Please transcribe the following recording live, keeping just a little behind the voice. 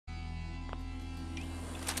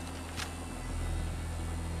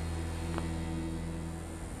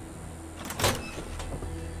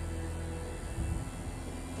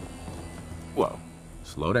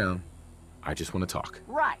Slow down. I just want to talk.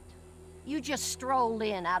 Right. You just strolled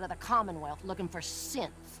in out of the Commonwealth looking for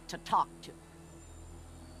synths to talk to.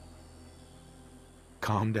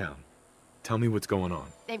 Calm down. Tell me what's going on.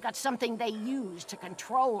 They've got something they use to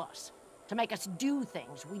control us, to make us do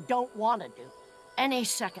things we don't want to do. Any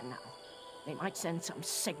second now, they might send some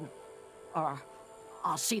signal. Or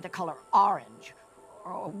I'll see the color orange.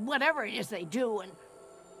 Or whatever it is they do, and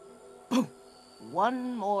boom!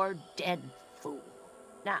 One more dead fool.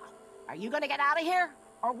 Now, are you gonna get out of here?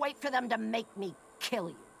 Or wait for them to make me kill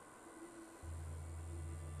you?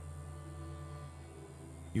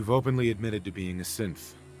 You've openly admitted to being a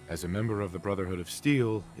synth. As a member of the Brotherhood of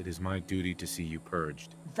Steel, it is my duty to see you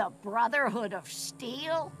purged. The Brotherhood of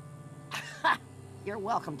Steel? You're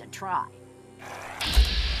welcome to try.